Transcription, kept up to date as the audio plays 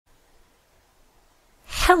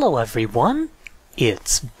Hello everyone,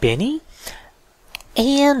 it's Benny,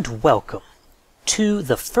 and welcome to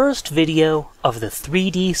the first video of the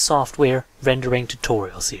 3D software rendering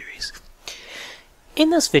tutorial series.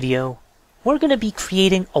 In this video, we're going to be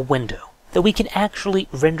creating a window that we can actually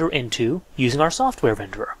render into using our software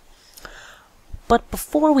renderer. But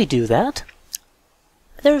before we do that,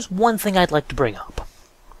 there's one thing I'd like to bring up.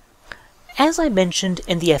 As I mentioned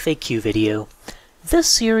in the FAQ video, this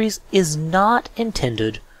series is not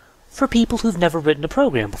intended for people who've never written a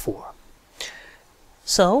program before.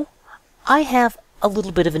 So, I have a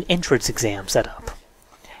little bit of an entrance exam set up.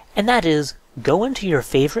 And that is, go into your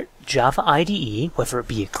favorite Java IDE, whether it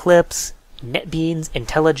be Eclipse, NetBeans,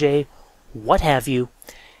 IntelliJ, what have you,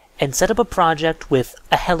 and set up a project with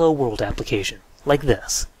a Hello World application, like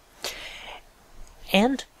this.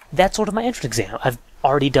 And that's sort of my entrance exam. I've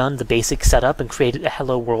already done the basic setup and created a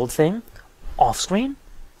Hello World thing off screen.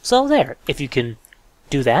 So there, if you can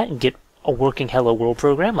do that and get a working Hello World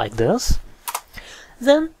program like this,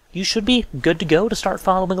 then you should be good to go to start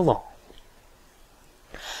following along.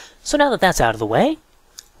 So now that that's out of the way,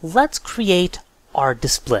 let's create our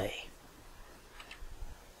display.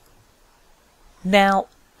 Now,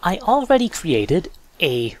 I already created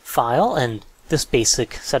a file and this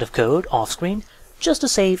basic set of code off screen just to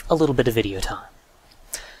save a little bit of video time.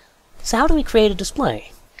 So how do we create a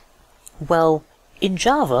display? Well, in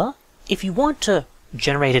Java, if you want to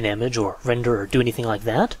generate an image or render or do anything like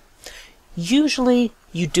that, usually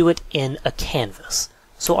you do it in a canvas.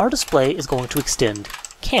 So our display is going to extend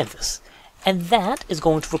canvas, and that is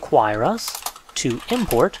going to require us to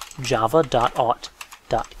import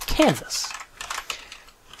java.auth.canvas.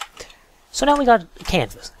 So now we got a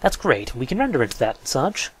canvas. That's great. We can render into that and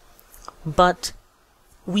such, but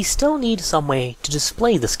we still need some way to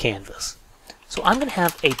display this canvas. So I'm going to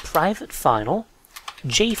have a private final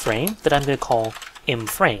JFrame that I'm going to call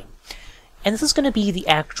mFrame. And this is going to be the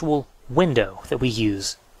actual window that we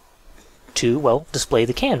use to, well, display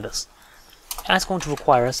the canvas. And that's going to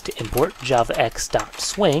require us to import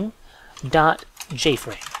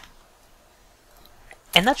javax.swing.jframe.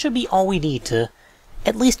 And that should be all we need to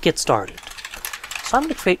at least get started. So I'm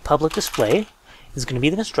going to create public display. This is going to be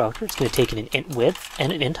the constructor. It's going to take in an int width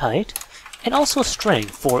and an int height, and also a string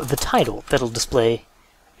for the title that'll display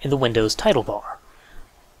in the Windows title bar.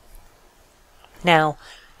 Now,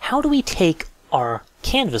 how do we take our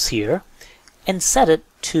canvas here and set it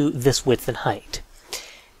to this width and height?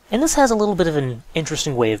 And this has a little bit of an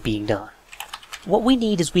interesting way of being done. What we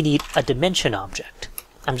need is we need a dimension object.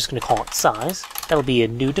 I'm just going to call it size. That'll be a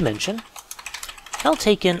new dimension. I'll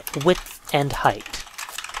take in width and height.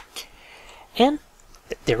 And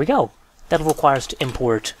there we go. That'll require us to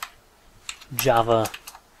import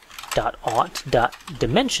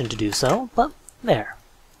java.auth.dimension to do so, but there.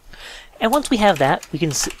 And once we have that, we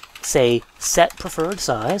can say set preferred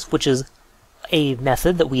size, which is a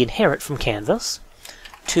method that we inherit from canvas,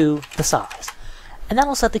 to the size. And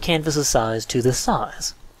that'll set the canvas's size to this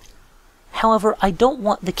size. However, I don't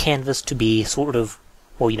want the canvas to be sort of,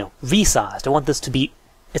 well, resized. I want this to be,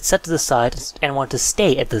 it's set to this size, and I want it to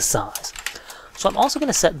stay at this size. So I'm also going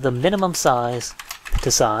to set the minimum size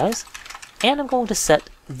to size, and I'm going to set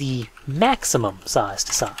the maximum size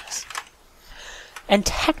to size. And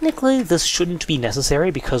technically this shouldn't be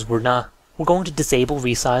necessary because we're going to disable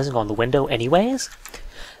resizing on the window anyways,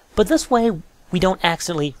 but this way we don't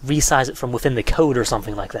accidentally resize it from within the code or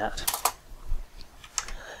something like that.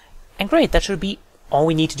 And great, that should be all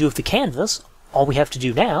we need to do with the canvas. All we have to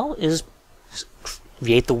do now is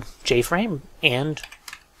create the JFrame and,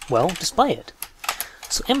 well, display it.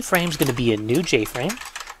 So mFrame is going to be a new JFrame,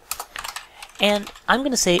 and I'm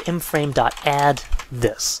going to say mFrame.add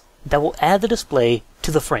this. That will add the display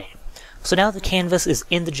to the frame. So now the canvas is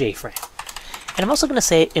in the JFrame. And I'm also going to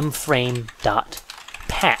say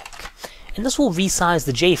mFrame.pack. And this will resize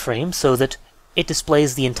the JFrame so that it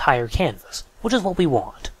displays the entire canvas, which is what we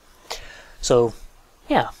want. So,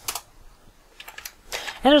 yeah.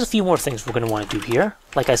 And there's a few more things we're going to want to do here.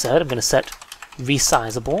 Like I said, I'm going to set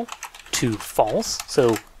resizable to false,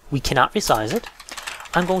 so we cannot resize it.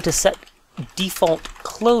 I'm going to set default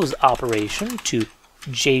close operation to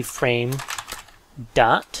JFrame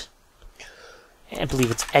dot, I believe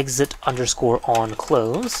it's exit underscore on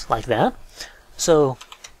close, like that. So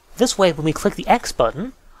this way, when we click the X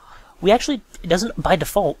button, it doesn't by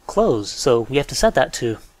default close, so we have to set that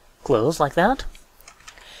to close, like that.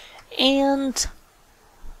 And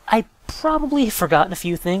I probably have forgotten a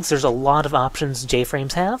few things. There's a lot of options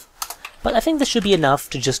JFrames have, but I think this should be enough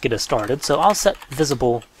to just get us started, so I'll set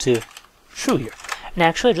visible to true here. And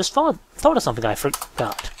actually, I just thought of something I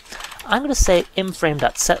forgot. I'm going to say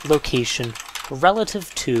mFrame.setLocation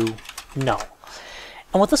relative to null.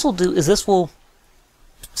 And what this will do is this will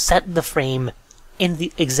set the frame in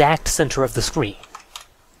the exact center of the screen.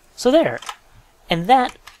 So there. And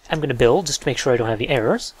that I'm going to build just to make sure I don't have any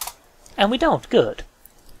errors. And we don't. Good.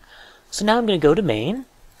 So now I'm going to go to main.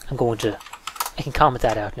 I can comment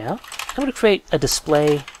that out now. I'm going to create a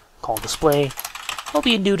display called display. It'll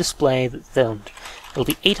be a new display. It'll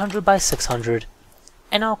be 800 by 600.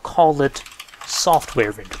 And I'll call it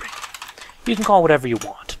software rendering. You can call whatever you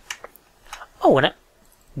want. Oh, and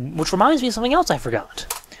which reminds me of something else I forgot.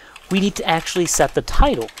 We need to actually set the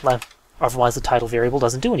title, otherwise the title variable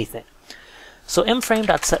doesn't do anything. So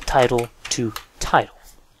mframe.setTitle to title.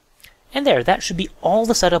 And there, that should be all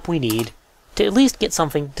the setup we need to at least get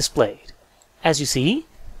something displayed. As you see,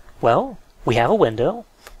 well, we have a window,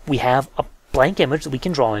 we have a blank image that we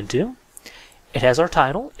can draw into, it has our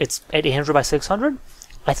title, it's at 800 by 600.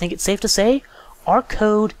 I think it's safe to say our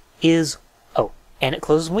code is, and it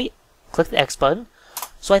closes when we click the X button,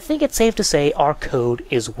 so I think it's safe to say our code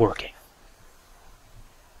is working.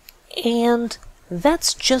 And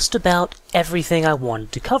that's just about everything I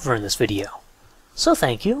wanted to cover in this video. So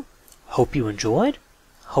thank you, hope you enjoyed,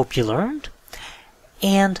 hope you learned,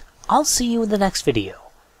 and I'll see you in the next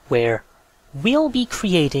video, where we'll be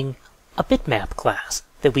creating a bitmap class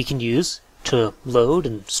that we can use to load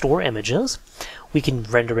and store images. We can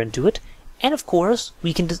render into it, and of course,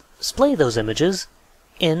 we can display those images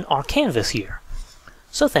in our canvas here.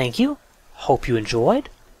 So thank you, hope you enjoyed,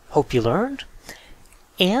 hope you learned,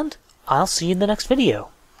 and I'll see you in the next video.